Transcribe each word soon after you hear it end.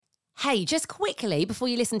Hey, just quickly before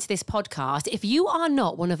you listen to this podcast, if you are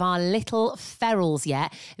not one of our little ferals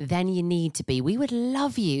yet, then you need to be. We would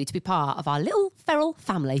love you to be part of our little feral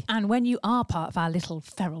family. And when you are part of our little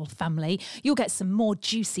feral family, you'll get some more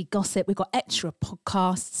juicy gossip. We've got extra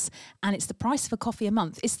podcasts, and it's the price of a coffee a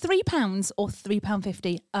month. It's £3 or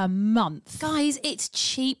 £3.50 a month. Guys, it's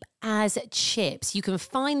cheap as chips. You can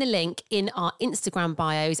find the link in our Instagram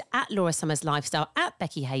bios at Laura Summers Lifestyle, at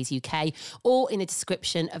Becky Hayes UK, or in the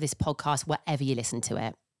description of this podcast, wherever you listen to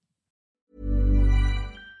it.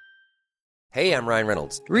 Hey, I'm Ryan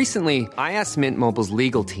Reynolds. Recently, I asked Mint Mobile's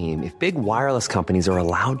legal team if big wireless companies are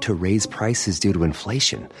allowed to raise prices due to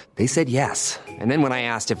inflation. They said yes. And then when I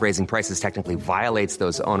asked if raising prices technically violates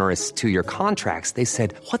those onerous two-year contracts, they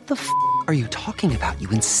said, "What the f*** are you talking about, you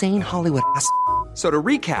insane Hollywood ass?" So to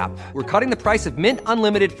recap, we're cutting the price of Mint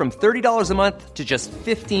Unlimited from $30 a month to just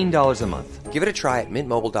 $15 a month. Give it a try at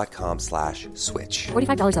mintmobile.com/switch.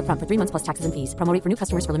 $45 up front for 3 months plus taxes and fees. Promo rate for new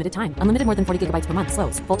customers for limited time. Unlimited more than 40 gigabytes per month.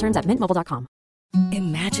 Slows full terms at mintmobile.com.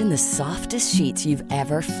 Imagine the softest sheets you've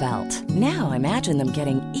ever felt. Now imagine them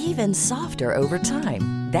getting even softer over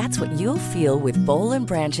time. That's what you'll feel with Boll &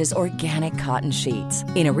 Branch's organic cotton sheets.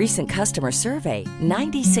 In a recent customer survey,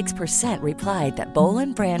 96% replied that Boll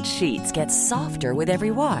 & Branch sheets get softer with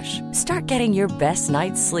every wash. Start getting your best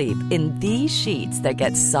night's sleep in these sheets that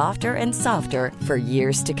get softer and softer for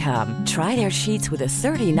years to come. Try their sheets with a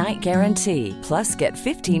 30-night guarantee. Plus, get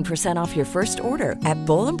 15% off your first order at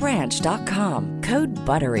bollandbranch.com. Code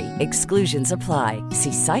BUTTERY. Exclusions apply.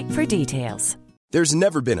 See site for details. There's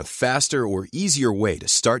never been a faster or easier way to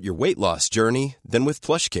start your weight loss journey than with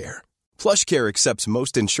PlushCare. PlushCare accepts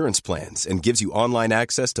most insurance plans and gives you online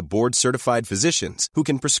access to board-certified physicians who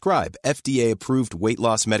can prescribe FDA-approved weight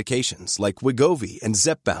loss medications like Wegovy and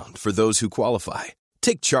Zepbound for those who qualify.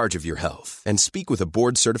 Take charge of your health and speak with a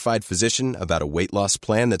board-certified physician about a weight loss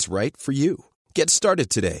plan that's right for you. Get started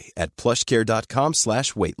today at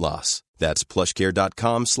plushcare.com/weight loss. That's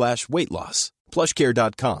plushcare.com/weight loss.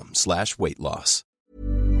 plushcare.com/weight loss.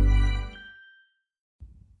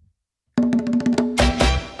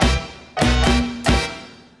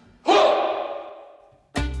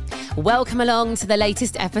 Welcome along to the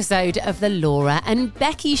latest episode of the Laura and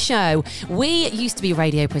Becky Show. We used to be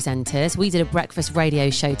radio presenters. We did a breakfast radio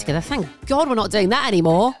show together. Thank God we're not doing that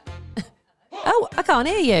anymore. Oh, I can't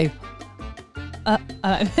hear you. Well,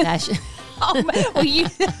 you...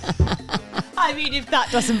 I mean, if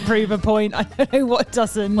that doesn't prove a point, I don't know what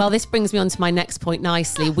doesn't. Well, this brings me on to my next point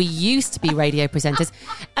nicely. We used to be radio presenters.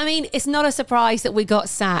 I mean, it's not a surprise that we got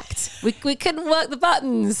sacked. We couldn't work the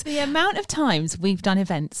buttons. The amount of times we've done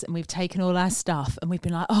events and we've taken all our stuff and we've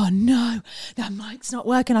been like, oh no, that mic's not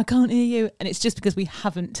working, I can't hear you. And it's just because we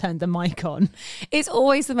haven't turned the mic on. It's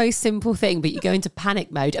always the most simple thing, but you go into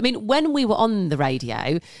panic mode. I mean, when we were on the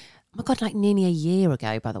radio... Oh my God, like nearly a year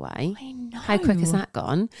ago, by the way. I know. How quick has that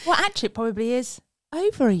gone? Well, actually, it probably is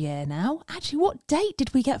over a year now. Actually, what date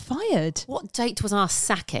did we get fired? What date was our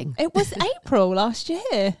sacking? It was April last year.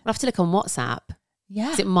 I'll have to look on WhatsApp. Yeah.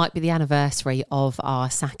 Because it might be the anniversary of our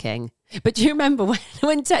sacking. But do you remember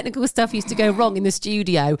when technical stuff used to go wrong in the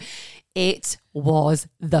studio? It was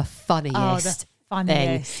the funniest.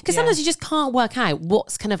 Thing. Because sometimes you just can't work out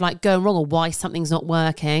what's kind of like going wrong or why something's not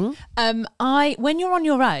working. When you're on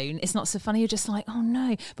your own, it's not so funny. You're just like, oh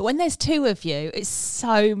no. But when there's two of you, it's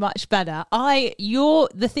so much better.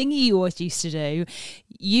 The thing you always used to do,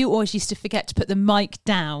 you always used to forget to put the mic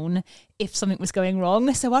down if something was going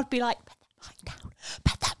wrong. So I'd be like,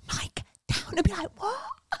 put that mic down. I'd be like, what?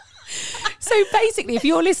 So basically, if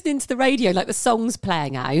you're listening to the radio, like the song's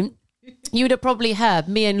playing out, you would have probably heard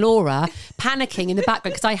me and Laura panicking in the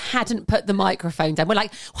background because I hadn't put the microphone down. We're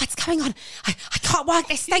like, what's going on? I can't work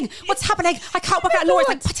this thing. What's happening? I can't work out. Laura's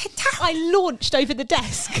like, put it down. I launched over the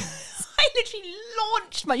desk. I literally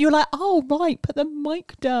launched. You're like, oh, right, put the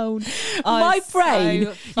mic down. My brain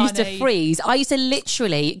used to freeze. I used to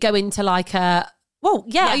literally go into like a... Well,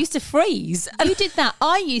 yeah, I used to freeze. You did that.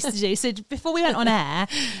 I used to do. So before we went on air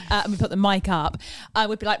and we put the mic up, I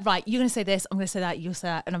would be like, right, you're going to say this, I'm going to say that, you'll say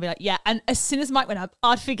that. And I'd be like, yeah. And as soon as the mic went up,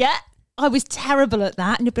 I'd forget. I was terrible at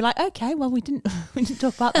that. And you'd be like, okay, well, we didn't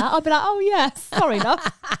talk about that. I'd be like, oh, yeah, sorry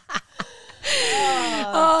enough.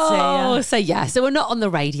 So we're not on the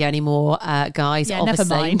radio anymore, guys. Yeah, obviously. never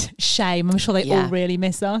mind. Shame. I'm sure they all really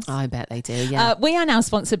miss us. I bet they do, yeah. We are now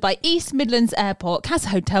sponsored by East Midlands Airport, Casa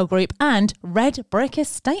Hotel Group and Red Brick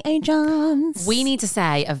Estate Agents. We need to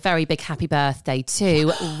say a very big happy birthday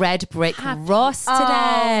to Red Brick Ross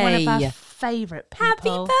today. One of our favourite people. Happy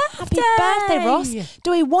birthday. Happy birthday, Ross. Do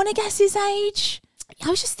we want to guess his age? I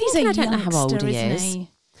was just thinking, I don't know how old he is.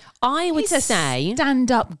 I would He's a say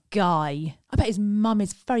stand-up guy. I bet his mum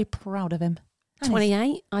is very proud of him.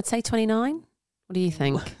 28. I'd say 29. What do you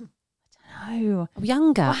think? No.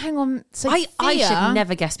 Younger. Well, hang on. So I Thea- should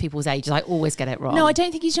never guess people's ages. I always get it wrong. No, I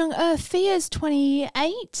don't think he's young. Thea's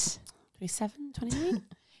 28. 27, 28?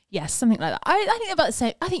 Yes, something like that. I think they're about the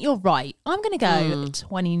same. I think you're right. I'm going to go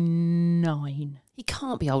 29. He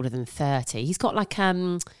can't be older than 30. He's got like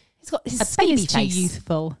He's got his a skin baby is too face.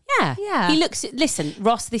 youthful. Yeah. Yeah. He looks, listen,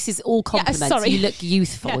 Ross, this is all compliments. sorry. You look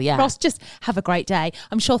youthful, yeah. Ross, just have a great day.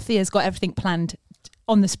 I'm sure Thea's got everything planned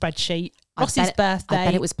on the spreadsheet. Ross's birthday. I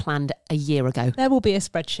bet it was planned a year ago. There will be a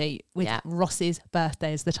spreadsheet with Ross's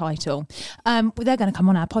birthday as the title. Well, they're going to come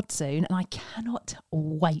on our pod soon, and I cannot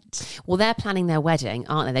wait. Well, they're planning their wedding,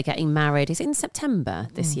 aren't they? They're getting married. It's in September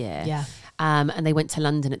this year. Yeah. And they went to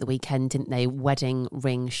London at the weekend, didn't they? Wedding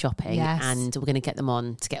ring shopping. Yes. And we're going to get them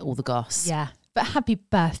on to get all the goss. Yeah. But happy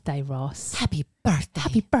birthday, Ross. Happy birthday.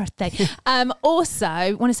 Happy birthday. Also,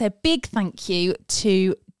 I want to say a big thank you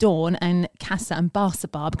to Dawn and Casa and Barca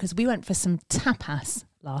Bar, because we went for some tapas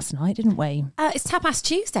last night, didn't we? It's Tapas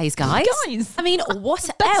Tuesdays, guys. Guys. I mean, what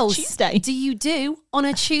Best else Tuesday. do you do on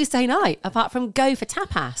a Tuesday night apart from go for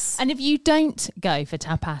tapas? And if you don't go for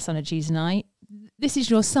tapas on a Tuesday night, this is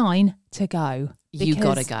your sign to go. You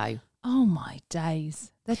got to Because- go. Oh my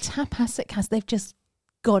days. The tapas at Casa, they've just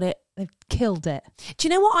got it. They've killed it. Do you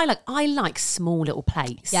know what I like? I like small little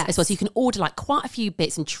plates Yes. as well. So you can order like quite a few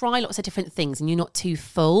bits and try lots of different things and you're not too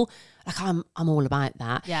full. Like I'm all about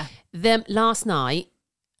that. Yeah. Then last night,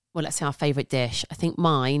 well, let's say our favourite dish. I think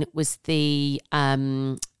mine was the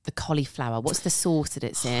cauliflower. What's the sauce that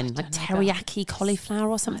it's in? Like teriyaki cauliflower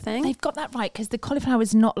or something? They've got that right, because the cauliflower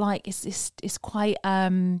is not like, it's quite, I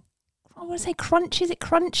want to say crunchy. Is it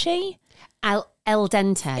crunchy? El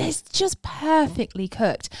dente. It's just perfectly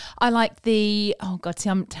cooked. I like the, oh God, see,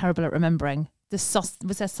 I'm terrible at remembering. The sauce,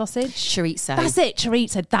 was there sausage? Chorizo. That's it,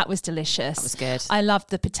 chorizo. That was delicious. That was good. I loved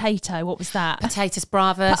the potato. What was that? Potatoes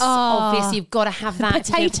bravas. Obviously, you've got to have that. if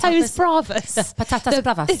you're doing Potatoes tapas. bravas. Patatas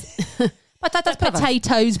bravas. Patatas bravas.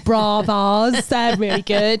 Potatoes bravas. They're really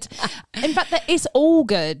good. In fact, it's all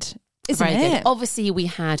good, isn't Very it? good. Obviously, we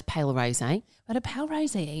had pale rosé. We had a pale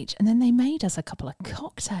rosé each, and then they made us a couple of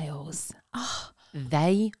cocktails.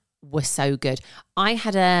 They were so good. I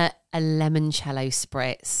had a limoncello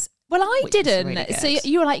spritz. Well, I Which was didn't. really So good.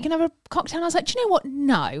 you were like, you can have a cocktail. And I was like, do you know what?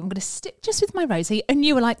 No, I'm going to stick just with my rosé. And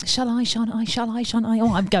you were like, shall I?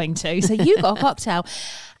 Oh, I'm going to. So you got a cocktail.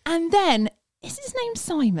 And then, is his name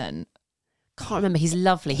Simon? Can't remember. He's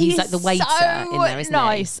lovely. He's like the waiter so in there, isn't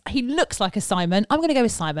nice. He looks like a Simon. I'm going to go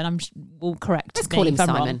with Simon. We'll correct. Let's me call him if I'm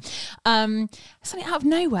Simon. wrong. Something out of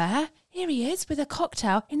nowhere. Here he is with a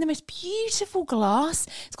cocktail in the most beautiful glass.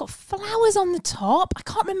 It's got flowers on the top. I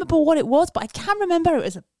can't remember what it was, but I can remember it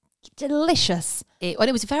was delicious. It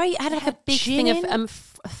was very. It had like a big thing of gin.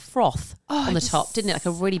 froth on the it was top, didn't it? Like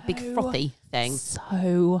a really big frothy thing.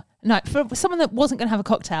 So, no, for someone that wasn't going to have a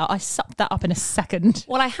cocktail, I sucked that up in a second.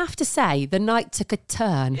 Well, I have to say, the night took a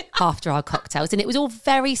turn after our cocktails, and it was all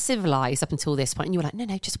very civilised up until this point. And you were like, no,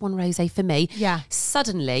 just one rosé for me. Yeah.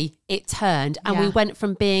 Suddenly, it turned, and we Yeah. went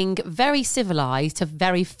from being very civilised to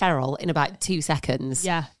very feral in about 2 seconds.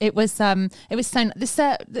 Yeah, it was so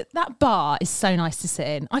that bar is so nice to sit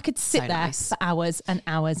in. I could sit So there nice. for hours and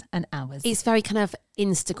hours and hours. It's very kind of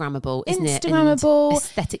Instagrammable, isn't it? Instagrammable. And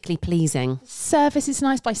aesthetically pleasing. Service is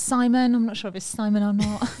nice by Simon. I'm not sure if it's Simon or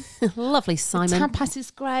not. Lovely, Simon. Tapas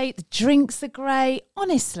is great. The drinks are great.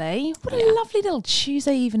 Honestly, what a lovely little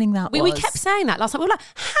Tuesday evening that was. We kept saying that last night. We were like,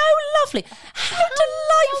 how lovely, how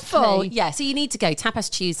delightful. lovely. Yeah, so you need to go. Tapas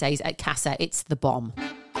Tuesdays at Casa. It's the bomb.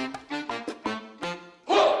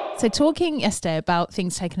 So talking yesterday about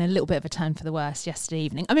things taking a little bit of a turn for the worse yesterday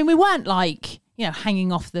evening. I mean, we weren't like,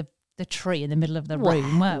 hanging off the tree in the middle of the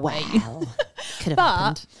room, were we? Well, could have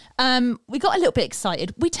happened. But we got a little bit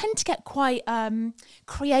excited. We tend to get quite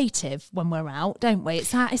creative when we're out, don't we?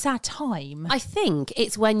 It's our time. I think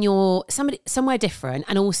it's when you're somewhere different,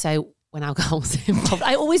 and also when alcohol's involved.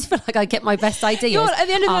 I always feel like I get my best ideas. At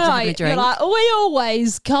the end of the after having a night, you're drink. like, we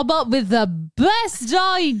always come up with the best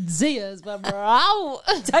ideas when we're out.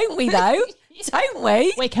 Don't we though? Don't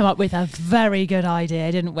we? We came up with a very good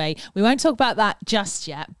idea, didn't we? We won't talk about that just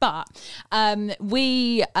yet, but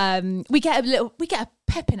we get a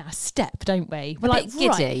pep in our step, don't we? We're like, bit giddy.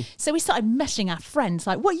 right. So we started messaging our friends,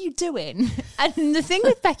 like, what are you doing? And the thing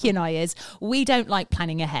with Becky and I is we don't like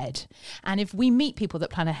planning ahead. And if we meet people that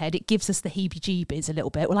plan ahead, it gives us the heebie-jeebies a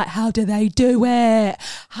little bit. We're like, how do they do it?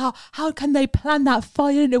 How can they plan that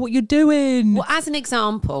far? You don't know what you're doing. Well, as an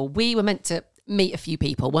example, we were meant to meet a few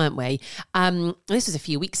people, weren't we? This was a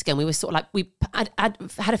few weeks ago, and we were sort of like, we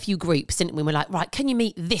had a few groups, didn't we? We're like, right, can you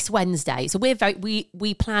meet this Wednesday? So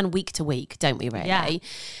we plan week to week, don't we, really? Yeah.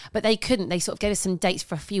 But they couldn't. They sort of gave us some dates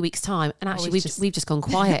for a few weeks' time, and actually we've just gone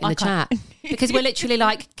quiet in the chat because we're literally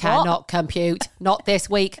like, cannot compute, not this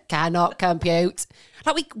week, cannot compute.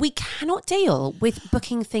 Like we cannot deal with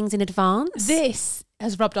booking things in advance. This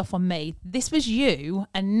has rubbed off on me. This was you,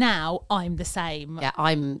 and now I'm the same. Yeah,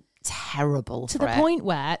 I'm terrible to for the it. point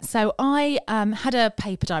where, so I had a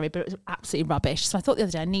paper diary, but it was absolutely rubbish. So I thought the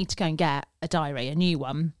other day I need to go and get a diary, a new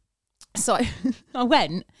one. So I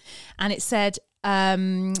went, and it said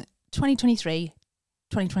 2023.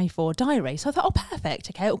 2024 diary. So I thought, oh, perfect.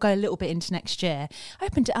 Okay, it'll go a little bit into next year. I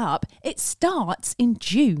opened it up. It starts in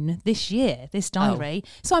June this year, this diary.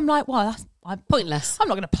 So I'm like, well, I'm Pointless. I'm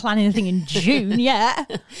not going to plan anything in June yet,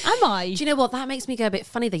 am I? Do you know what? That makes me go a bit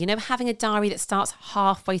funny though. You know, having a diary that starts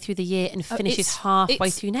halfway through the year and finishes halfway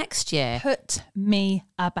through next year. Put me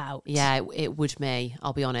about. Yeah, it would me.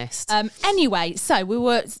 I'll be honest. Anyway, so we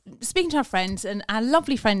were speaking to our friends, and our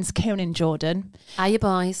lovely friends Kieran and Jordan. Are you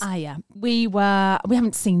boys? Yeah. We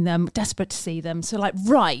haven't seen them, desperate to see them. So like,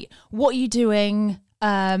 right, what are you doing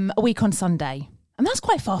a week on Sunday? And that's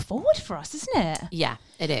quite far forward for us, isn't it? Yeah,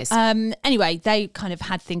 it is. Anyway, they kind of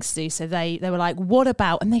had things to do. So they were like, what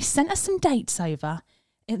about? And they sent us some dates over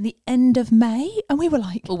at the end of May. And we were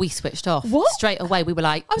like, well, we switched off. What? Straight away, we were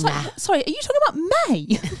like, I was nah. like, sorry, are you talking about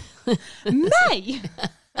May? May?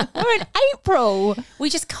 We're in April.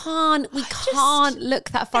 We just can't. We can't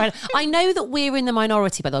look that far. I know that we're in the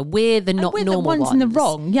minority, by the way. We're the not we're normal the ones in the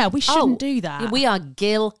wrong. Yeah, we shouldn't do that. We are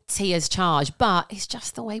guilty as charged, but it's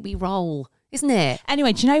just the way we roll, isn't it?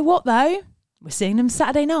 Anyway, do you know what though? We're seeing them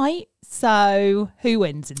Saturday night. So who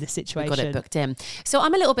wins in this situation? We got it booked in. So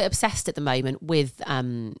I'm a little bit obsessed at the moment with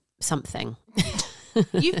something.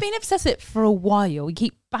 You've been obsessed with it for a while. You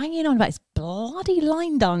keep banging on about this bloody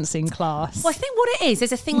line dancing class. Well, I think what it is,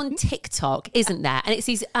 there's a thing on TikTok, isn't there? And it's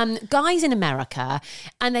these guys in America,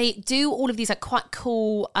 and they do all of these like quite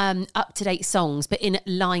cool, up-to-date songs, but in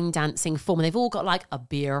line dancing form. And they've all got like a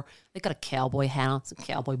beer. They've got a cowboy hat, some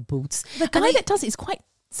cowboy boots. The guy that does it is quite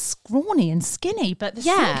scrawny and skinny, but there's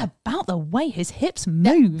something about the way his hips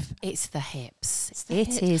move. It's the hips.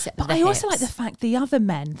 It is. But I also like the fact the other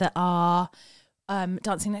men that are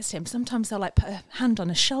dancing next to him, sometimes they'll like put a hand on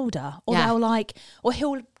his shoulder, or they'll like, or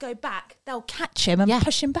he'll go back, they'll catch him and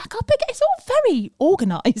push him back up again. It's all very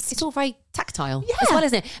organised. It's all very tactile as well,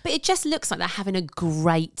 isn't it? But it just looks like they're having a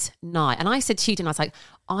great night. And I said to you, I was like,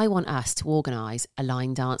 I want us to organise a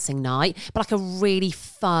line dancing night, but like a really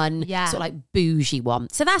fun, sort of like bougie one.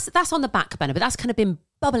 So that's on the back burner, but that's kind of been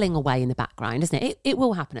bubbling away in the background, isn't it? It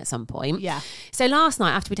will happen at some point. Yeah. So last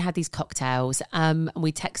night, after we'd had these cocktails, and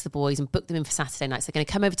we text the boys and booked them in for Saturday night, so they're going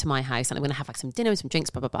to come over to my house and I'm going to have like some dinner and some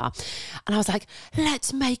drinks, blah, blah, blah. And I was like,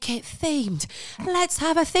 let's make it themed. Let's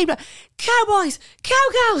have a theme. Cowboys,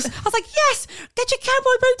 cowgirls. I was like, yes, get your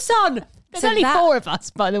cowboy boots on. There's only 4 of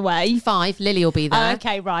us, by the way. 5. Lily will be there. Oh,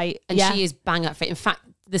 okay, right. And she is bang up for it. In fact,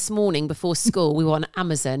 this morning before school, we were on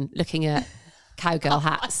Amazon looking at cowgirl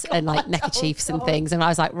hats and like neckerchiefs and things, and I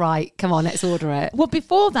was like, right, come on, let's order it. Well,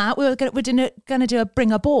 before that, we're going to do a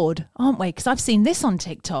bring a board, aren't we? Because I've seen this on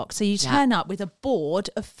TikTok. So you turn up with a board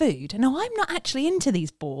of food. No, I'm not actually into these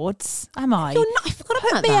boards, am I? You're not. I forgot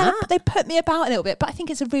about that. They put me about a little bit, but I think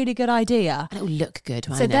it's a really good idea. And it'll look good,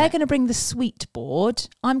 won't so it? They're going to bring the sweet board.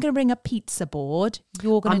 I'm going to bring a pizza board.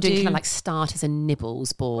 You're going to do kind of like starters and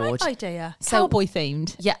nibbles board. Right idea. So- Cowboy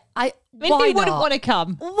themed. Yeah, Who why wouldn't not? want to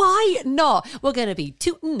come? Why not? We're going to be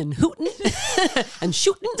tooting and hooting and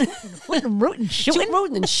shooting. Rootin', shooting.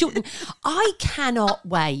 Rooting and shooting. I cannot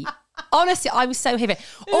wait. Honestly, I'm so here for it.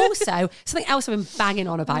 Also, something else I've been banging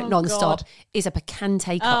on about non-stop is a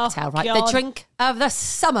picante cocktail, right? God. The drink of the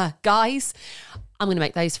summer, guys. I'm going to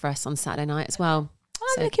make those for us on Saturday night as well.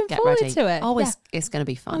 I'm looking forward to it. Oh, Yeah. it's going to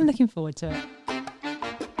be fun. I'm looking forward to it.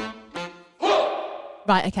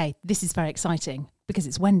 Right, okay, this is very exciting because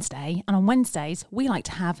it's Wednesday, and on Wednesdays we like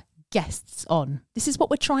to have guests on. This is what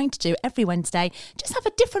we're trying to do every Wednesday. Just have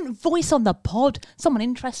a different voice on the pod, someone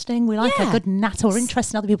interesting. We like a good natter or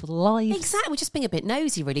interest in other people's lives. Exactly. We're just being a bit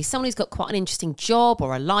nosy, really. Someone who's got quite an interesting job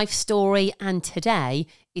or a life story, and today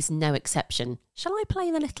is no exception. Shall I play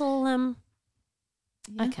the little...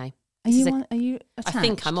 Okay. Are you attached? I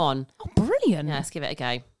think I'm on. Oh, brilliant. Yeah, let's give it a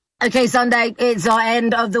go. Okay, Sunday, it's our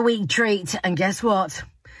end of the week treat. And guess what?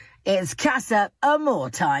 It's Casa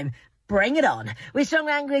Amor time. Bring it on. With strong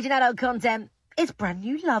language and adult content, it's brand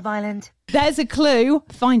new Love Island. There's a clue.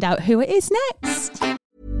 Find out who it is next.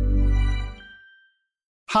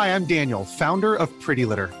 Hi, I'm Daniel, founder of Pretty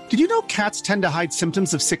Litter. Did you know cats tend to hide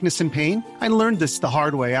symptoms of sickness and pain? I learned this the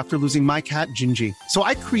hard way after losing my cat, Gingy. So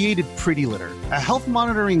I created Pretty Litter, a health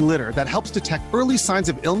monitoring litter that helps detect early signs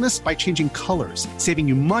of illness by changing colors, saving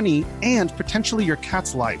you money and potentially your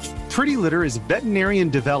cat's life. Pretty Litter is veterinarian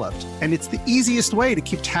developed, and it's the easiest way to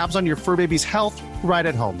keep tabs on your fur baby's health right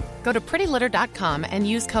at home. Go to prettylitter.com and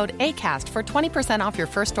use code ACAST for 20% off your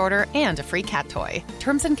first order and a free cat toy.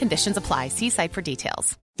 Terms and conditions apply. See site for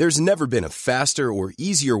details. There's never been a faster or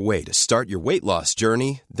easier way to start your weight loss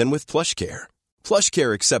journey than with PlushCare.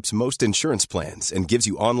 PlushCare accepts most insurance plans and gives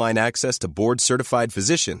you online access to board-certified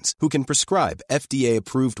physicians who can prescribe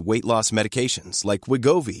FDA-approved weight loss medications like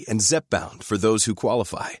Wegovy and Zepbound for those who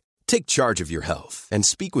qualify. Take charge of your health and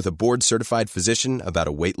speak with a board-certified physician about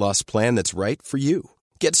a weight loss plan that's right for you.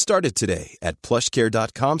 Get started today at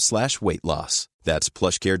plushcare.com/weight loss. That's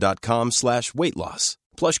plushcare.com/weight loss.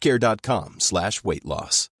 plushcare.com/weight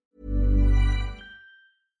loss.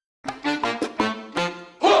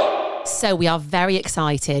 So we are very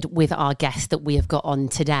excited with our guest that we have got on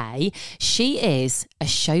today. She is a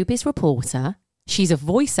showbiz reporter. She's a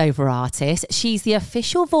voiceover artist. She's the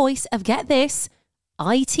official voice of, get this,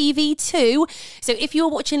 ITV2. So if you're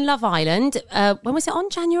watching Love Island, when was it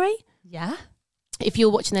on? January? Yeah. If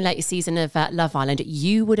you're watching the latest season of Love Island,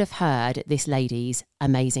 you would have heard this lady's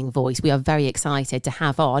amazing voice. We are very excited to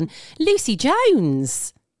have on Lucy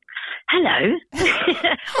Jones. Hello.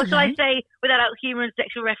 Or shall I say, without humour and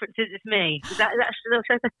sexual references, it's me? Is that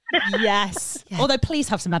Yes. Yeah. Although please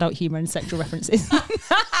have some adult humour and sexual references.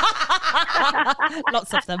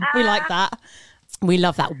 Lots of them. We like that. We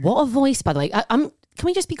love that. What a voice, by the way. Can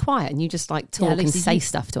we just be quiet and you just like talk and say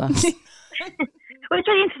stuff to us? Well, it's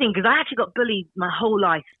really interesting because I actually got bullied my whole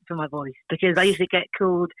life for my voice because I used to get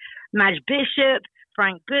called Madge Bishop,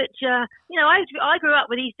 Frank Butcher. You know, I grew up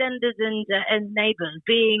with EastEnders and Neighbours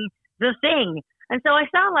being the thing. And so I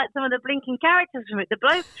sound like some of the blinking characters from it, the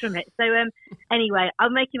blokes from it. So anyway,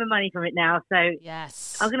 I'm making my money from it now. So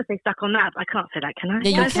yes, I was going to say suck on that, but I can't say that, can I?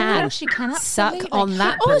 Yeah, you can. She can suck on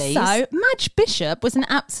that, please. Also, Madge Bishop was an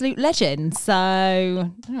absolute legend.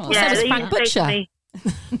 So, yeah, so was Frank Butcher.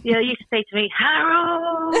 Yeah, they used to say to me,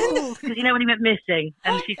 Harold, because you know when he went missing,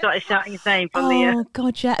 and she started shouting his name from the. Oh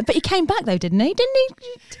God, yeah! But he came back though, didn't he? Didn't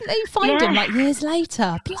they find him like years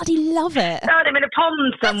later? Bloody love it! Found him in a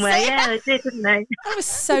pond somewhere. Yeah, they did, didn't they? That was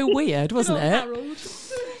so weird, wasn't it? Harold.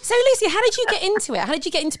 So, Lucy, how did you get into it? How did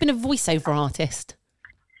you get into being a voiceover artist?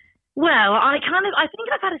 Well, I think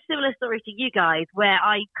I've had a similar story to you guys, where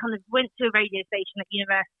I kind of went to a radio station at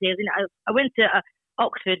university. I went to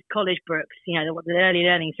Oxford College Brooks, you know, the early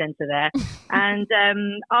learning centre there. And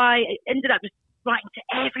I ended up just writing to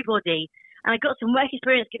everybody. And I got some work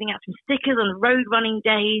experience giving out some stickers on road running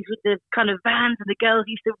days with the kind of vans and the girls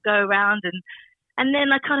used to go around. And then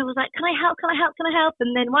I kind of was like, can I help?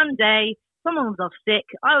 And then one day, someone was off sick.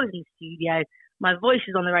 I was in the studio. My voice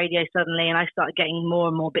was on the radio suddenly, and I started getting more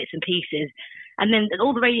and more bits and pieces. And then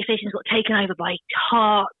all the radio stations got taken over by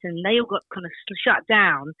Heart, and they all got kind of shut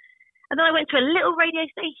down. And then I went to a little radio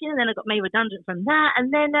station, and then I got made redundant from that.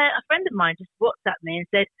 And then a friend of mine just WhatsApped me and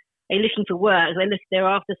said, "Are you looking for work?" They're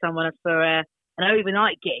after someone for an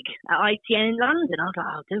overnight gig at ITN in London. I was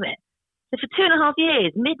like, "I'll do it." So for 2.5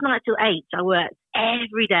 years, midnight till 8, I worked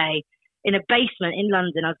every day in a basement in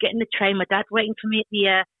London. I was getting the train. My dad's waiting for me at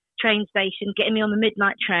the train station, getting me on the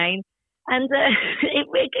midnight train. And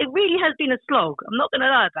it really has been a slog. I'm not going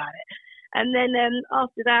to lie about it. And then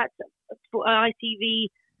after that,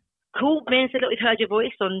 ITV called me and said, "Look, we've heard your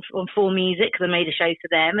voice on 4Music," because I made a show for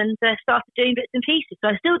them, and started doing bits and pieces. So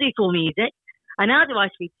I still do 4Music. I now do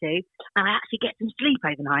ITV2, and I actually get some sleep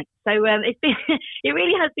overnight. So it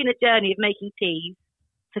really has been a journey of making teas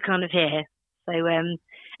to kind of here. So if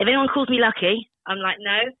anyone calls me lucky, I'm like,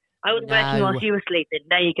 no, I was working whilst you were sleeping.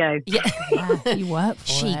 There you go. Yeah, you work for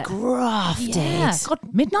She it. grafted. Yeah, God,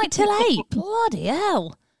 midnight till 8. Bloody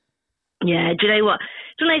hell. Yeah, do you know what?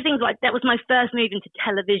 It's one of those things like that was my first move into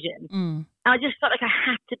television. Mm. And I just felt like I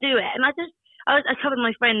had to do it. And I covered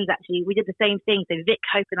my friends actually. We did the same thing. So Vic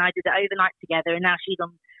Hope and I did it overnight together. And now she's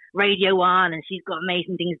on Radio 1 and she's got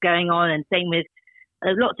amazing things going on. And same with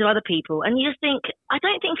lots of other people. And you just think, I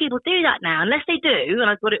don't think people do that now, unless they do. And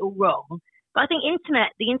I've got it all wrong. But I think the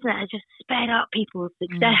internet has just sped up people's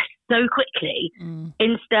success so quickly.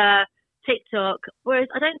 Insta, TikTok.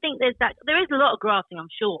 Whereas I don't think there's that. There is a lot of grafting,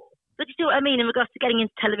 I'm sure. But you see what I mean in regards to getting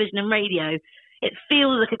into television and radio? It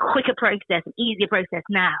feels like a quicker process, an easier process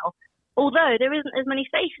now. Although there isn't as many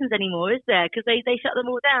stations anymore, is there? Because they shut them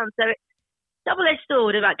all down. So it's double-edged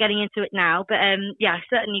sword about getting into it now. But yeah, I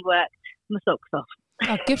certainly worked my socks off.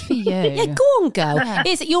 Oh, good for you. Yeah, go on, girl.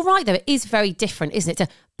 You're right, though. It is very different, isn't it?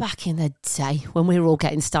 Back in the day when we were all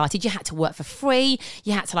getting started, you had to work for free.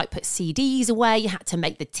 You had to put CDs away. You had to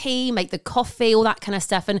make the tea, make the coffee, all that kind of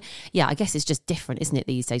stuff. And yeah, I guess it's just different, isn't it,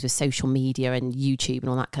 these days with social media and YouTube and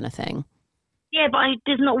all that kind of thing. Yeah, but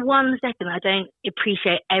there's not 1 second I don't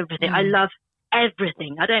appreciate everything. I love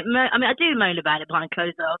everything. I do moan about it behind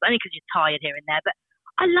closed doors, only because you're tired here and there, but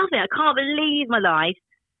I love it. I can't believe my life,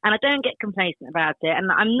 and I don't get complacent about it. And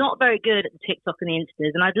I'm not very good at the TikTok and the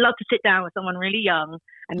Instas, and I'd love to sit down with someone really young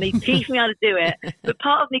and they teach me how to do it. But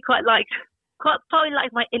part of me probably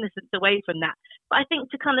likes my innocence away from that. But I think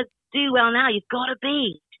to kind of do well now, you've got to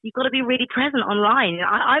be really present online.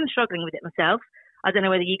 I'm struggling with it myself. I don't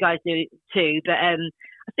know whether you guys do too, but I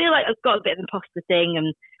feel like I've got a bit of an imposter thing,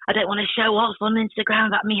 and I don't want to show off on Instagram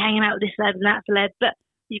about me hanging out with this celeb and that celeb, but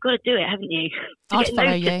you've got to do it, haven't you? I'll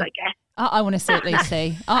follow you. I guess. I want to see it,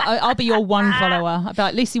 Lucy. I'll be your one follower. I'll be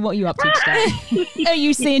like, Lucy, what are you up to today? Who are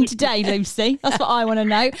you seeing today, Lucy? That's what I want to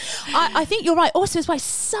know. I think you're right. Also, as well, it's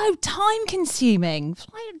so time consuming.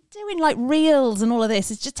 Doing reels and all of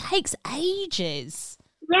this, it just takes ages.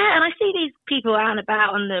 Yeah, and I see these people out and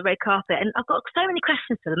about on the red carpet, and I've got so many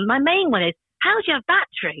questions for them. My main one is, how do you have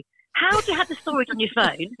battery? How do you have the storage on your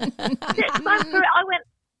phone? I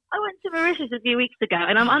went to Mauritius a few weeks ago,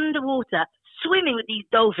 and I'm underwater swimming with these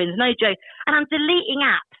dolphins, no joke, and I'm deleting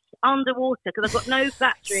apps underwater because I've got no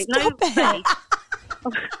battery, no space.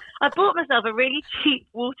 I bought myself a really cheap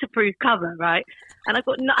waterproof cover, right? And I've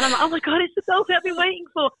got and I'm like, oh my God, it's the dolphin I've been waiting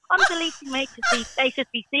for. I'm deleting my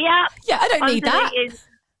HSBC app. Yeah, I don't need that.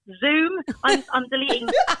 Zoom. I'm deleting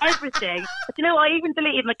everything. Do you know what? I even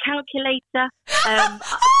deleted my calculator,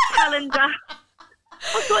 calendar.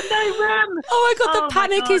 I've got no room. Oh my God, the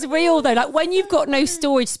panic is real though. When you've got no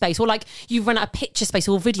storage space, or you've run out of picture space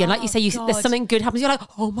or video, and like you say, there's something good happens, you're like,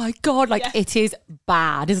 oh my God, it is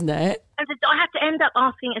bad, isn't it? And I had to end up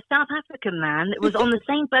asking a South African man that was on the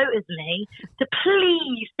same boat as me to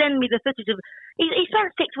please send me the footage of. He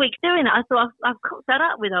spent 6 weeks doing it. I thought I've cocked that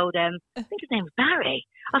up with old. I think his name was Barry.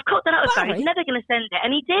 I've cocked that up with Barry. He's never going to send it,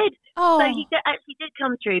 and he did. Oh. So he actually did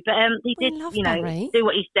come through, but he did, do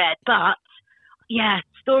what he said. But yeah,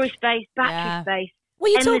 storage space, battery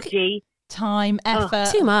space, energy, time, effort,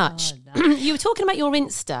 too much. Oh, no. You were talking about your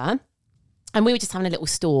Insta. And we were just having a little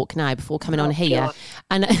stalk now before coming on here. God.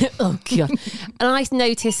 And oh God. And I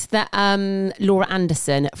noticed that Laura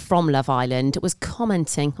Anderson from Love Island was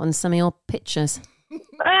commenting on some of your pictures.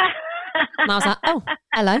 And I was like, oh,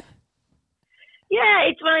 hello. Yeah,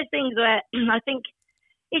 it's one of those things where I think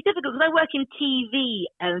it's difficult because I work in TV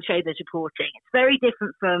and show those reporting. It's very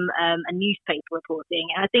different from a newspaper reporting.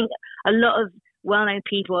 And I think a lot of well-known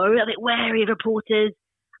people are a little bit wary of reporters.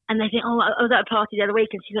 And they think, oh, I was at a party the other week,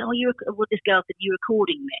 and she said, oh, this girl said, you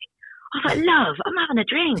recording me? I was like, love, I'm having a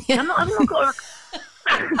drink. I've not got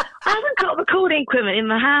I haven't got recording equipment in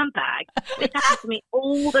my handbag. This happens to me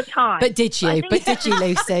all the time. But did you,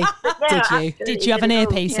 Lucy? Did you have an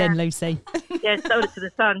earpiece in, Lucy? Yeah, sold it to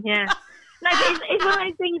the sun, yeah. No, but it's one of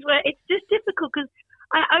those things where it's just difficult because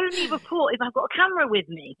I only report if I've got a camera with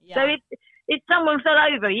me. Yeah. So if someone fell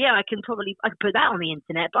over, I can put that on the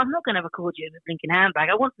internet, but I'm not going to record you in a blinking handbag.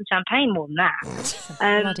 I want some champagne more than that.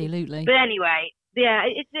 Bloody. But anyway,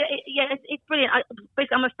 it's brilliant.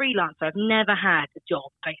 Basically, I'm a freelancer. I've never had a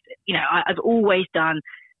job. Basically, I've always done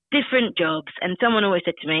different jobs, and someone always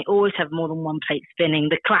said to me, always have more than one plate spinning,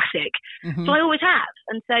 the classic. Mm-hmm. So I always have.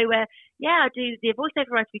 And so, I do the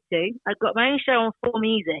voiceover writing too. I've got my own show on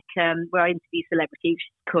 4Music where I interview celebrities, which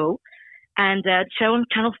is cool. And show on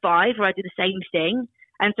Channel 5 where I do the same thing.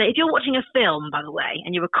 And so if you're watching a film, by the way,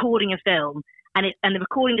 and you're recording a film and the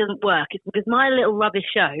recording doesn't work, it's because my little rubbish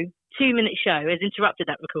show, 2-minute show, has interrupted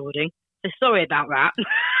that recording. So sorry about that.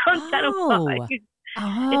 On Channel 5.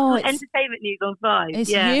 Oh, it's Entertainment News on 5. It's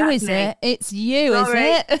you, is it? It's you, sorry.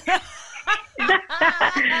 Is it?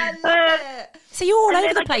 So you're all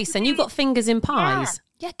over the place and you've got fingers in pies.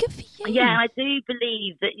 Yeah, good for you. Yeah, I do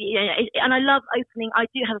believe that, and I love opening. I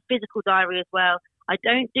do have a physical diary as well. I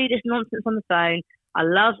don't do this nonsense on the phone. I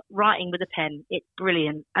love writing with a pen. It's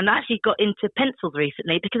brilliant. And I actually got into pencils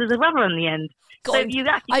recently because there's a rubber on the end.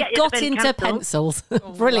 I've got into pencils.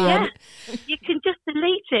 Brilliant. Yeah, you can just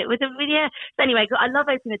delete it with a video. So anyway, I love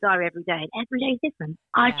opening a diary every day. And every day is different.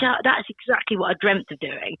 That's exactly what I dreamt of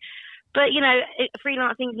doing. But,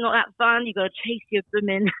 freelancing is not that fun. You've got to chase your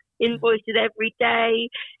blooming invoices every day.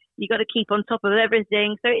 You got to keep on top of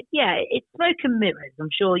everything. So it's smoke and mirrors. I'm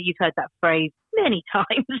sure you've heard that phrase many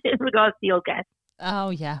times in regards to your guests. Oh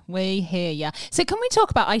yeah, we hear you. So can we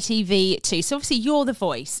talk about ITV too? So obviously you're the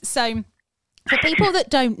voice. So For people that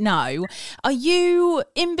don't know, are you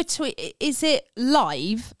in between? Is it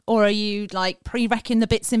live, or are you like pre-recking the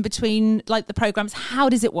bits in between, like the programs? How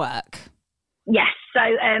does it work? Yes, so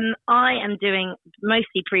I am doing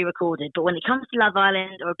mostly pre-recorded, but when it comes to Love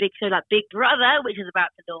Island or a big show like Big Brother, which is about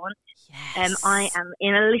to launch, I am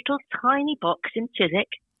in a little tiny box in Chiswick,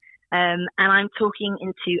 and I'm talking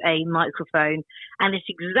into a microphone, and it's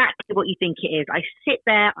exactly what you think it is. I sit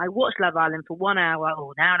there, I watch Love Island for 1 hour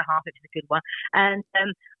or an hour and a half if it's a good one, and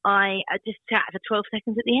I just chat for 12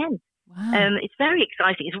 seconds at the end. Wow. It's very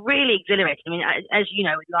exciting. It's really exhilarating. I mean, as you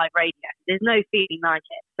know, with live radio, there's no feeling like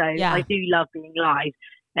it. So I do love being live.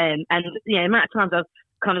 And, you know, the amount of times I've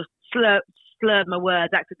kind of slurred my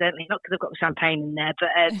words accidentally, not because I've got the champagne in there, but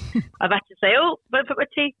I've had to say, oh, don't put my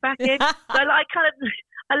teeth back in. So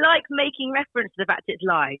I like making reference to the fact it's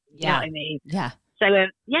live. You know what I mean? Yeah. So,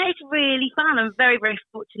 it's really fun. I'm very, very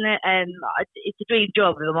fortunate. It's a dream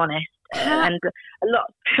job, if I'm honest. And a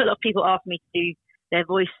lot of people ask me to do their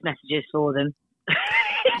voice messages for them.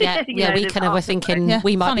 We kind of were thinking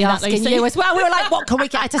we might be asking you as well. We were like, what can we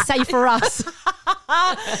get her to say for us?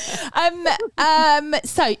 How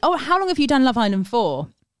long have you done Love Island for?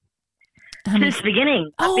 Since the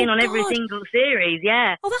beginning. I've been on every single series,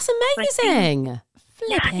 yeah. Oh, that's amazing.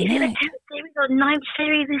 I did the 10th series or 9th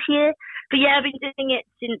series this year. But yeah, I've been doing it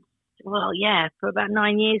since, for about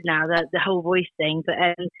 9 years now, the whole voice thing.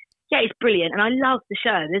 But it's brilliant. And I love the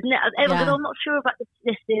show. Everyone goes, I'm not sure about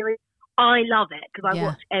this series. I love it because I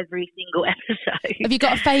watch every single episode. Have you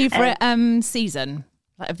got a favourite season?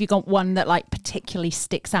 Like, have you got one that like particularly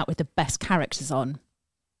sticks out with the best characters on?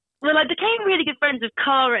 Well, I became really good friends with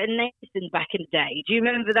Cara and Nathan back in the day. Do you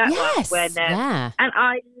remember that one? And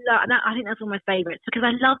I think that's one of my favourites because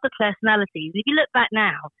I love the personalities. If you look back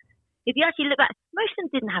now, if you actually look back, most of them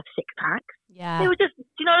didn't have six packs. Yeah. They were just, do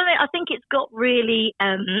you know what I mean? I think it's got really,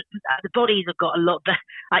 the bodies have got a lot,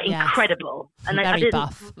 incredible. And I didn't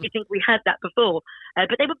really think we had that before.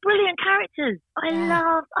 But they were brilliant characters. I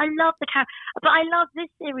love the character. But I love this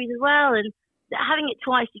series as well. And having it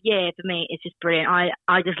twice a year for me is just brilliant.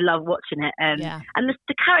 I just love watching it. And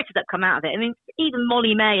the characters that come out of it. I mean, even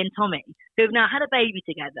Molly May and Tommy, who have now had a baby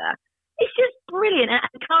together. It's just brilliant.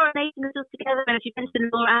 And Cara and Nathan are still together. And she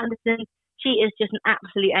mentioned Laura Anderson. She is just an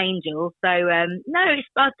absolute angel. So,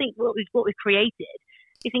 I think what we've created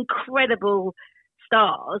is incredible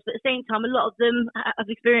stars. But at the same time, a lot of them have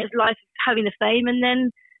experienced life having the fame and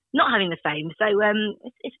then not having the fame. So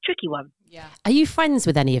it's a tricky one. Yeah. Are you friends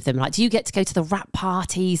with any of them? Like, do you get to go to the rap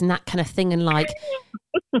parties and that kind of thing and like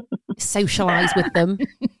socialise with them?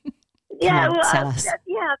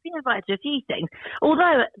 I've been invited to a few things.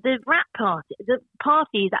 Although the rap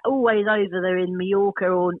parties are always over there in Mallorca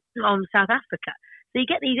or on South Africa. So you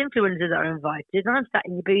get these influencers that are invited, and I'm sat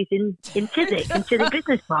in the booth in Chiswick, in Chiswick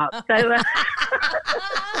Business Park. So,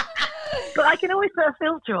 but I can always put a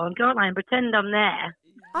filter on, can't I, and pretend I'm there.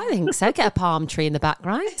 I think so. Get a palm tree in the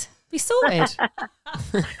background. Be sorted.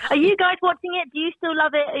 Are you guys watching it? Do you still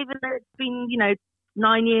love it, even though it's been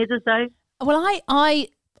 9 years or so? Well, I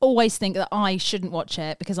always think that I shouldn't watch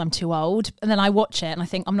it because I'm too old, and then I watch it and I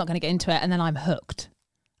think I'm not going to get into it, and then I'm hooked.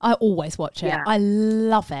 I always watch it. Yeah. I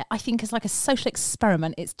love it. I think it's like a social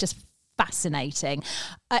experiment. It's just fascinating.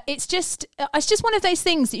 It's just one of those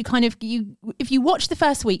things that if you watch the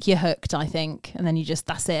first week, you're hooked, I think, and then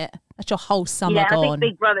that's it. That's your whole summer gone. I think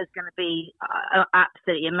Big Brother's going to be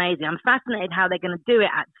absolutely amazing. I'm fascinated how they're going to do it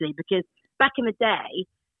actually, because back in the day,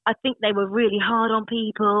 I think they were really hard on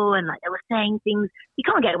people and like they were saying things. You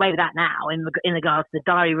can't get away with that now in regards to the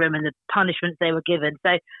diary room and the punishments they were given.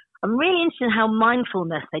 So I'm really interested in how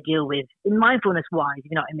mindfulness they deal with, in mindfulness-wise,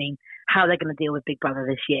 you know what I mean, how they're going to deal with Big Brother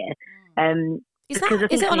this year. Is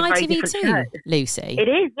it on ITV2, Lucy? It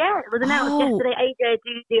is, yeah. It was announced yesterday. AJ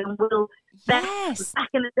Duty and Will Beth was back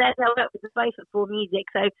in the day. They worked with us both at 4 Music.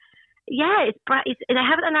 So, yeah, they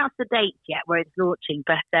haven't announced the date yet where it's launching,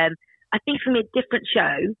 but I think for me a different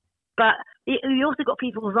show. But you also got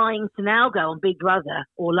people vying to now go on Big Brother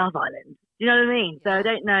or Love Island. Do you know what I mean? So I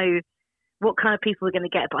don't know what kind of people we're going to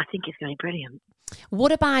get, but I think it's going to be brilliant.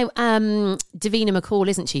 What about Davina McCall,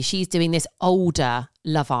 isn't she? She's doing this older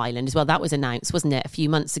Love Island as well. That was announced, wasn't it, a few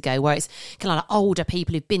months ago, where it's kind of like older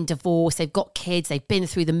people who've been divorced, they've got kids, they've been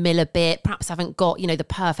through the mill a bit, perhaps haven't got, the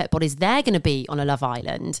perfect bodies. They're going to be on a Love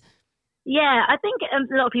Island. Yeah, I think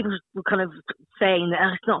a lot of people were kind of saying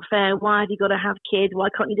that it's not fair. Why have you got to have kids? Why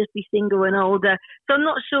can't you just be single and older? So I'm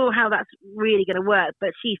not sure how that's really going to work, but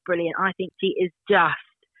she's brilliant. I think she's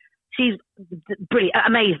brilliant,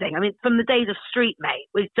 amazing. I mean, from the days of Street Mate,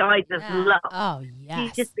 which I just love. Oh, yes.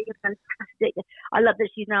 She's just been fantastic. I love that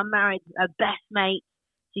she's now married her best mate.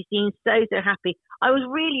 She seemed so happy. I was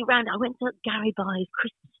really round. I went to Gary Barlow's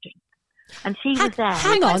Christmas drink. And she was there.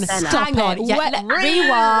 Hang on, hang on. Yeah,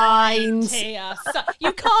 rewind. So,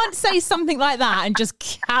 you can't say something like that and just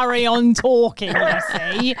carry on talking,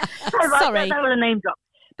 Lucy. Sorry. That was a name drop.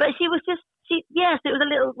 But she was just, yes, it was a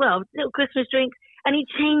little Christmas drink. And he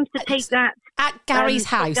changed to take that. At Gary's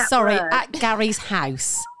house. Sorry, at Gary's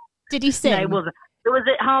house. Did he sing? No, it wasn't. It was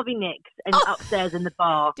at Harvey Nicks and upstairs in the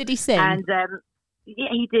bar. Did he sing? And yeah,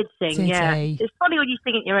 he did sing. It's funny when you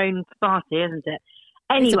sing at your own party, isn't it?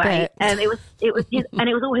 Anyway, it was his, and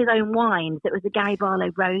it was all his own wines. It was the Gary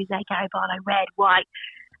Barlow Rosé, Gary Barlow Red, White,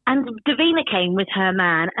 and Davina came with her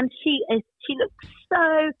man, and she looked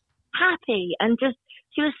so happy and just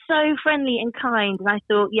she was so friendly and kind. And I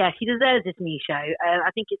thought, yeah, she deserves this new show.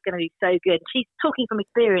 I think it's going to be so good. She's talking from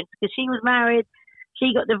experience because she was married,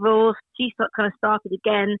 she got divorced, she kind of started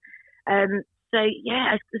again. So,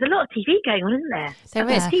 yeah, there's a lot of TV going on, isn't there? There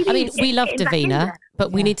is. I mean, we love Davina,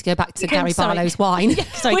 but we need to go back to Gary Barlow's wine.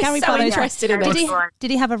 Sorry, Gary Barlow's interested in this.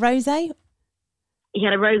 Did he have a rosé? He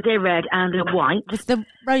had a rosé red and a white. Was the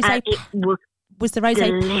rosé was the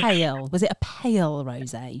rosé delicious. Pale? Was it a pale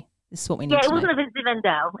rosé? This is what we need to know. Yeah, it wasn't a Vincent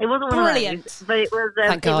Vendel. It wasn't one Brilliant. of those. But it was,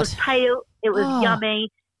 it was pale, it was yummy.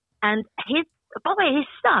 And by the way, his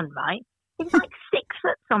son, right? He's like 6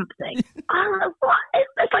 foot something. I don't know what.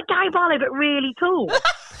 It's like Gary Barlow, but really tall.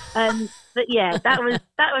 But yeah, that was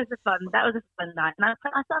a fun night. And I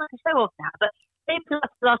started to show off now, but that's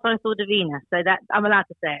the last time I saw Davina, so that I'm allowed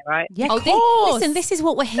to say it, right? Yeah, of course. Listen, this is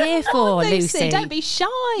what we're here for, Lucy. Don't be shy.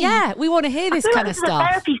 Yeah, we want to hear this kind of stuff.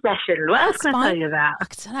 It's a therapy session. What else can I tell you about?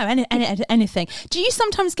 I don't know, anything. Do you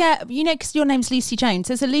sometimes get, because your name's Lucy Jones,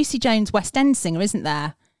 there's a Lucy Jones West End singer, isn't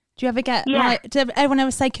there? Do you ever get, does everyone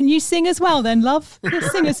ever say, can you sing as well then, love?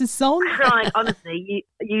 Sing us a song. Right, honestly,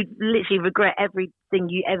 you literally regret everything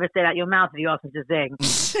you ever said out your mouth if you ask me to sing.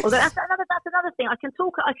 Although that's another thing. I can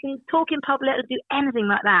talk in public, I do anything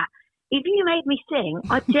like that. If you made me sing,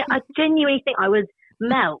 I genuinely think I would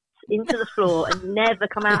melt into the floor and never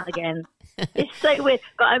come out again. It's so weird.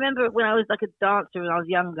 But I remember when I was like a dancer when I was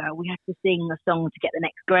younger, we had to sing a song to get the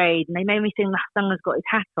next grade, and they made me sing "The Sun Has Got His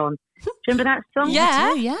Hat On." Do you remember that song?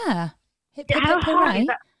 Yeah. Hip, hip, How hip, hard hooray. is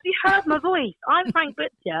that? You heard my voice. I'm Frank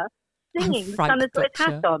Butcher singing "The Sun Has Got His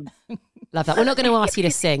Hat On." Love that. We're not going to ask you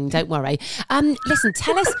to sing, don't worry. Listen,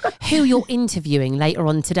 tell us who you're interviewing later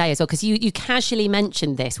on today as well, because you casually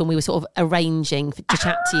mentioned this when we were sort of arranging to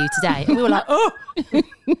chat to you today. And we were like, oh.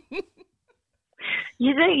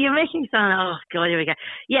 You're making me sound, oh God, here we go.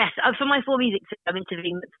 Yes, for my 4 Music, I'm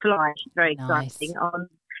interviewing Fly, very exciting,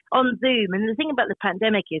 on Zoom. And the thing about the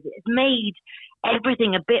pandemic is it's made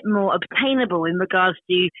everything a bit more obtainable in regards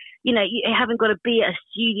to, you haven't got to be at a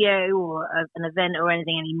studio or an event or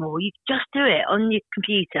anything anymore. You just do it on your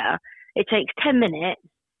computer. It takes 10 minutes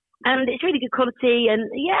and it's really good quality. And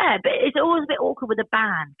yeah, but it's always a bit awkward with a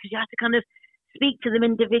band because you have to kind of speak to them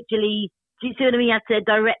individually. Do you see what I mean? You have to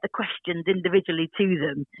direct the questions individually to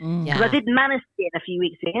them. Because I did Maneskin a few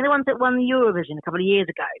weeks ago. They're the ones that won Eurovision a couple of years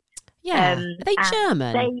ago. Yeah. Are they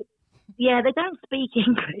German? They don't speak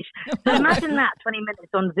English. So imagine that 20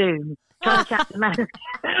 minutes on Zoom trying to chat to Maneskin.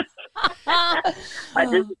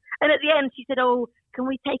 And at the end, she said, "Oh, can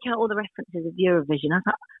we take out all the references of Eurovision?" I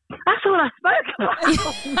thought, that's all I spoke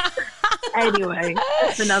about. Anyway,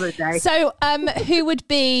 that's another day. So, who would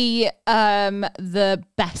be the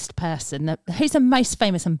best person? Who's the most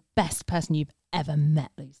famous and best person you've ever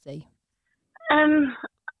met, Lucy? I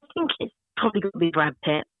think it's probably going to be Brad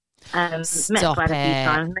Pitt. Met Brad a few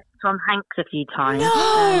times. Met Tom Hanks a few times.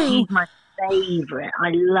 No! He's my favourite.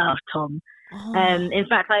 I love Tom. In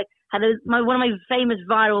fact, I had one of my famous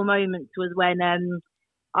viral moments was when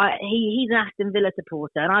he's an Aston Villa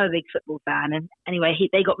supporter and I'm a big football fan. And anyway,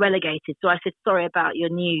 they got relegated. So I said, sorry about your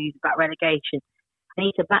news about relegation. And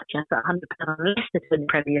he said, back to us at £100 on Leicester to win the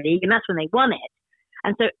Premier League. And that's when they won it.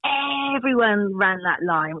 And so everyone ran that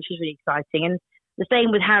line, which was really exciting. And the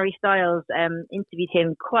same with Harry Styles, interviewed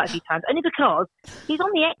him quite a few times, only because he's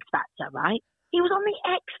on the X Factor, right? He was on the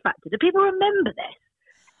X Factor. Do people remember this?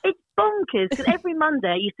 It's bonkers, because every Monday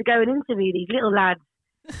I used to go and interview these little lads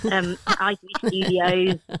at ITV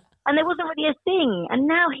Studios, and there wasn't really a thing. And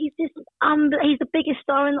now he's just, he's the biggest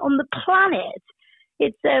star on the planet.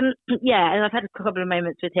 It's, and I've had a couple of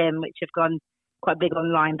moments with him which have gone quite big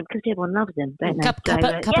online because everyone loves him, don't they?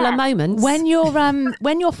 Couple of moments. When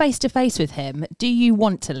you're face to face with him, do you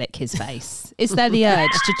want to lick his face? Is there the urge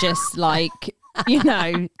to just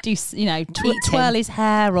twirl his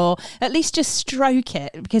hair or at least just stroke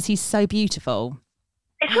it because he's so beautiful?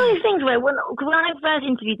 It's one of those things where when I first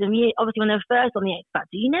interviewed them, obviously when they were first on the X Factor,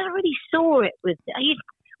 you never really saw it with.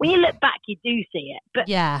 when you look back, you do see it. But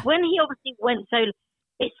when he obviously went so,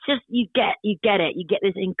 it's just you get it. You get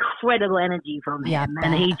this incredible energy from him,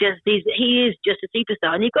 and he is just a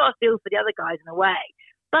superstar. And you've got to feel for the other guys in a way.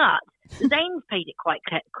 But Zayn's played it quite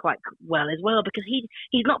well as well, because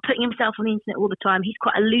he's not putting himself on the internet all the time. He's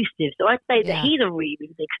quite elusive. So I'd say that he's a really,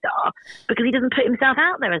 really big star because he doesn't put himself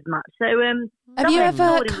out there as much. So have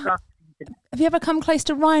you ever come close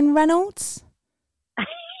to Ryan Reynolds?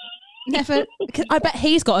 Never. I bet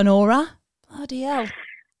he's got an aura. Bloody hell.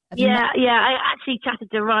 I actually chatted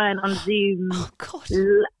to Ryan on Zoom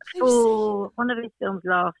for one of his films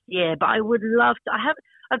last year. But I would love to.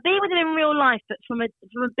 I've been with him in real life, but from a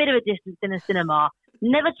bit of a distance in a cinema.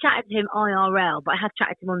 Never chatted to him IRL, but I have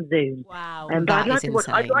chatted to him on Zoom. Wow, but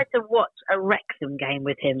I'd like to watch a Wrexham game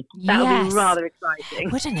with him. That would be rather exciting,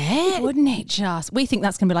 wouldn't it? Wouldn't it just? We think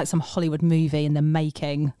that's going to be like some Hollywood movie in the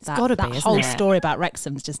making. It's got to be. That whole story about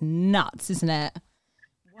Wrexham's just nuts, isn't it?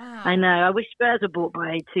 Wow. I know. I wish Spurs were bought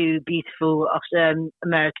by two beautiful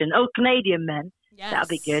Canadian men. Yes. That'd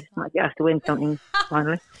be good. Might get us to win something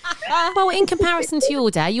finally. Well, in comparison to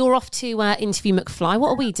your day, you're off to interview McFly. What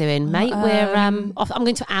are we doing, mate? We're off. I'm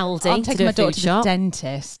going to Aldi. I'm taking my daughter to the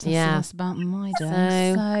dentist. That's about my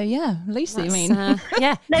day. So Lucy, I mean,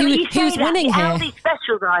 who's winning here? Aldi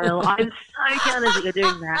specials aisle. I'm so jealous that you're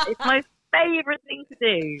doing that. It's my favourite thing to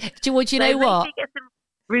do. Would you know what? Get some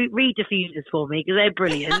read diffusers for me because they're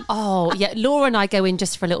brilliant. Oh yeah, Laura and I go in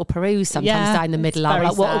just for a little peruse sometimes down the middle.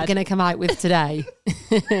 Like, what are we going to come out with today?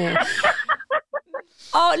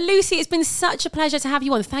 Oh, Lucy, it's been such a pleasure to have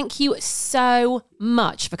you on. Thank you so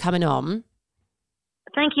much for coming on.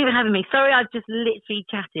 Thank you for having me. Sorry, I've just literally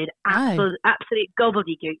chatted absolute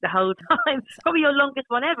gobbledygook the whole time. Probably your longest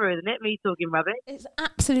one ever, isn't it? Me talking rubbish. It's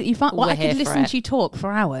absolutely fun. Well, I could listen to you talk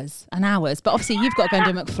for hours and hours, but obviously you've got to go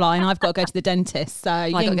and do McFly and I've got to go to the dentist. So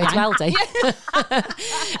I've got to go to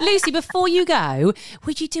Aldi. Lucy, before you go,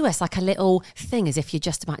 would you do us like a little thing as if you're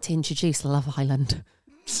just about to introduce Love Island?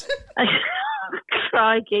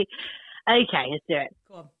 Crikey. Okay, let's do it.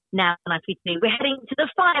 Go on. Now, we're heading to the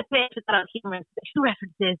fire pit with our humour and special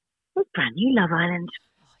references with brand new Love Island.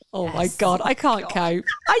 Oh my God, I can't cope.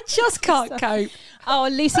 I just can't cope. Oh,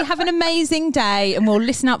 Lucy, have an amazing day and we'll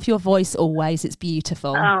listen up for your voice always. It's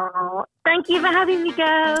beautiful. Oh, thank you for having me,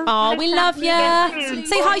 girls. Oh, we love you.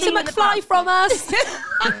 Say hi to McFly from us.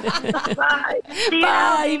 Bye.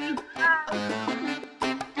 Bye.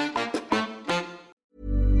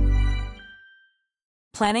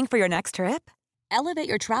 Planning for your next trip? Elevate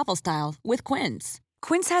your travel style with Quince.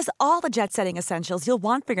 Quince has all the jet-setting essentials you'll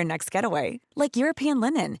want for your next getaway, like European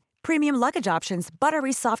linen, premium luggage options,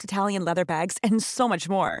 buttery soft Italian leather bags, and so much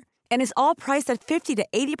more. And is all priced at 50 to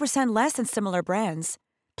 80% less than similar brands.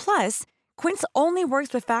 Plus, Quince only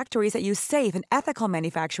works with factories that use safe and ethical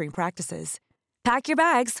manufacturing practices. Pack your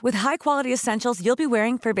bags with high-quality essentials you'll be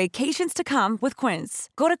wearing for vacations to come with Quince.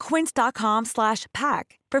 Go to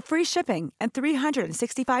quince.com/pack for free shipping and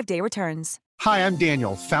 365-day returns. Hi, I'm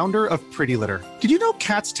Daniel, founder of Pretty Litter. Did you know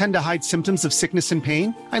cats tend to hide symptoms of sickness and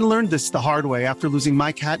pain? I learned this the hard way after losing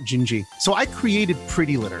my cat, Gingy. So I created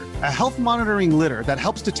Pretty Litter, a health monitoring litter that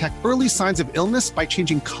helps detect early signs of illness by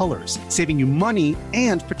changing colors, saving you money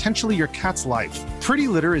and potentially your cat's life. Pretty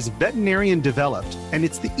Litter is veterinarian developed, and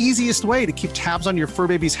it's the easiest way to keep tabs on your fur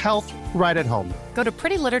baby's health right at home. Go to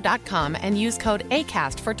prettylitter.com and use code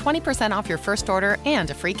ACAST for 20% off your first order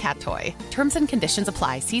and a free cat toy. Terms and conditions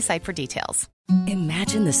apply. See site for details.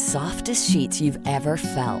 Imagine the softest sheets you've ever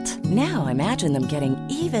felt. Now imagine them getting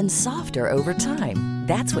even softer over time.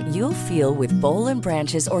 That's what you'll feel with Boll &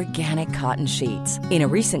 Branch's organic cotton sheets. In a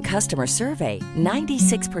recent customer survey,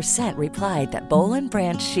 96% replied that Boll &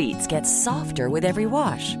 Branch sheets get softer with every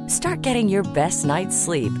wash. Start getting your best night's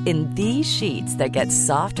sleep in these sheets that get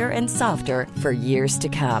softer and softer for years to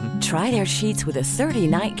come. Try their sheets with a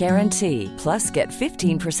 30-night guarantee. Plus, get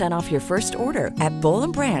 15% off your first order at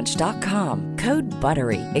bollandbranch.com. Code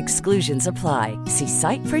BUTTERY. Exclusions apply. See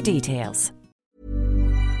site for details.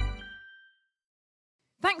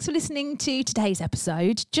 Thanks for listening to today's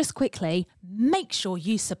episode. Just quickly, make sure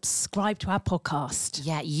you subscribe to our podcast.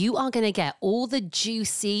 Yeah, you are going to get all the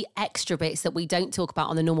juicy extra bits that we don't talk about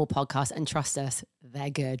on the normal podcast. And trust us,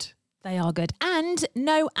 they're good. They are good. And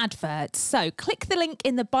no adverts. So click the link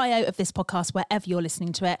in the bio of this podcast wherever you're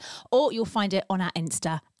listening to it, or you'll find it on our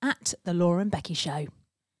Insta at The Laura and Becky Show.